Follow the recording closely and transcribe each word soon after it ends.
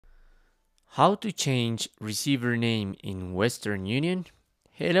How to change receiver name in Western Union?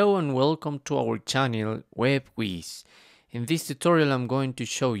 Hello and welcome to our channel WebWiz. In this tutorial I'm going to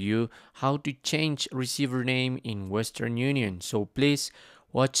show you how to change receiver name in Western Union. So please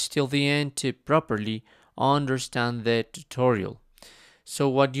watch till the end to properly understand the tutorial. So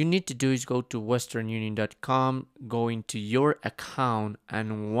what you need to do is go to westernunion.com, go into your account,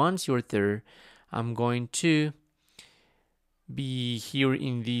 and once you're there, I'm going to be here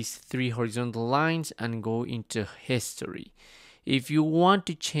in these three horizontal lines and go into history. If you want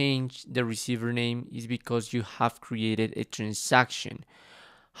to change the receiver name, is because you have created a transaction.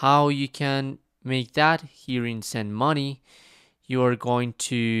 How you can make that? Here in send money, you are going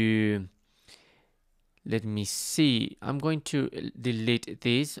to, let me see, I'm going to delete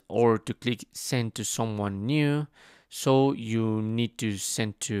this or to click send to someone new. So you need to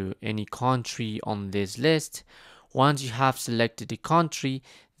send to any country on this list. Once you have selected the country,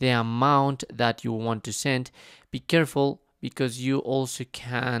 the amount that you want to send, be careful because you also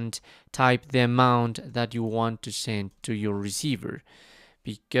can't type the amount that you want to send to your receiver.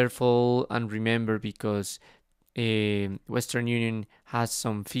 Be careful and remember because Western Union has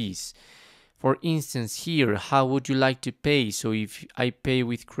some fees. For instance, here, how would you like to pay? So if I pay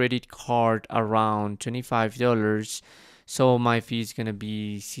with credit card around $25, so my fee is gonna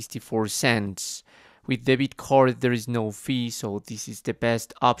be 64 cents. With debit card, there is no fee, so this is the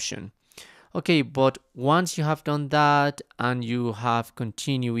best option. Okay, but once you have done that and you have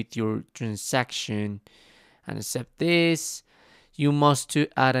continued with your transaction and accept this, you must to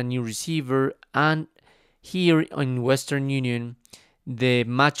add a new receiver. And here in Western Union, the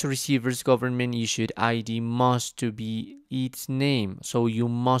match receiver's government issued ID must to be its name. So you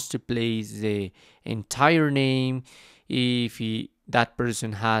must place the entire name. If that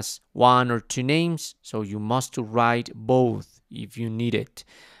person has one or two names, so you must to write both if you need it.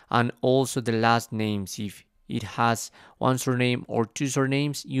 And also the last names, if it has one surname or two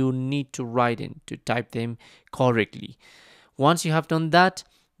surnames, you need to write it to type them correctly. Once you have done that,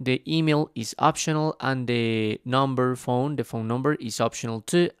 the email is optional and the phone number is optional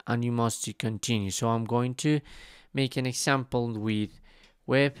too, and you must to continue. So I'm going to make an example with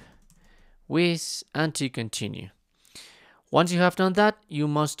WebWiz and to continue. Once you have done that, you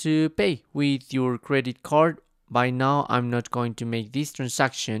must to pay with your credit card. By now, I'm not going to make this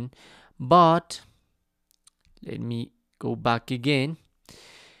transaction, but let me go back again.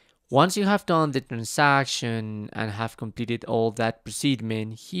 Once you have done the transaction and have completed all that procedure,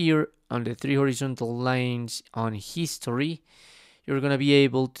 here on the three horizontal lines on history, you're going to be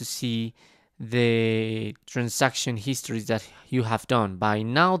able to see the transaction histories that you have done. By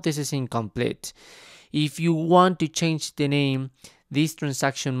now, this is incomplete. If you want to change the name, this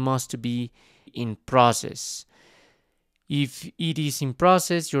transaction must be in process. If it is in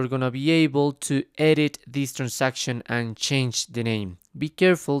process, you're going to be able to edit this transaction and change the name. Be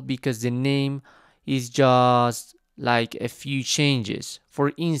careful because the name is just like a few changes.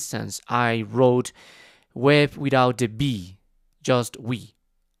 For instance, I wrote web without the B, just we.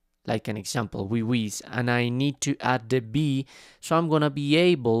 Like an example, WebWiz, and I need to add the B, so I'm gonna be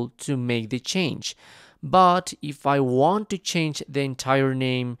able to make the change. But if I want to change the entire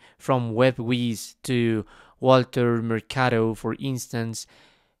name from WebWiz to Walter Mercado, for instance,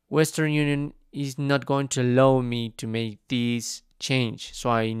 Western Union is not going to allow me to make this change.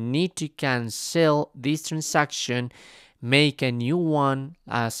 So I need to cancel this transaction, make a new one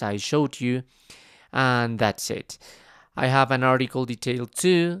as I showed you, and that's it. I have an article detail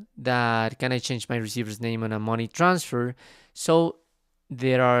too that can I change my receiver's name on a money transfer. So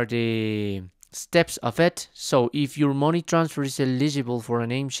there are the steps of it. So if your money transfer is eligible for a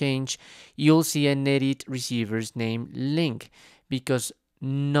name change, you'll see an edit receiver's name link, because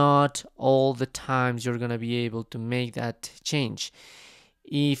not all the times you're gonna be able to make that change.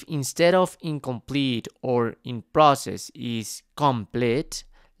 If instead of incomplete or in process is complete,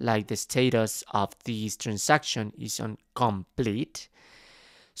 like the status of this transaction is on complete,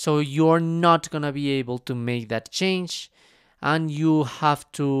 so you're not gonna be able to make that change, and you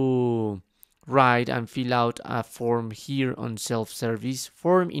have to write and fill out a form here on self-service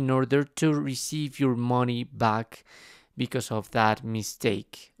form in order to receive your money back because of that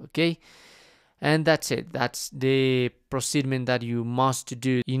mistake. Okay, and that's it. That's the procedure that you must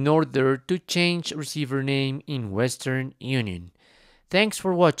do in order to change receiver name in Western Union. Thanks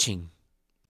for watching.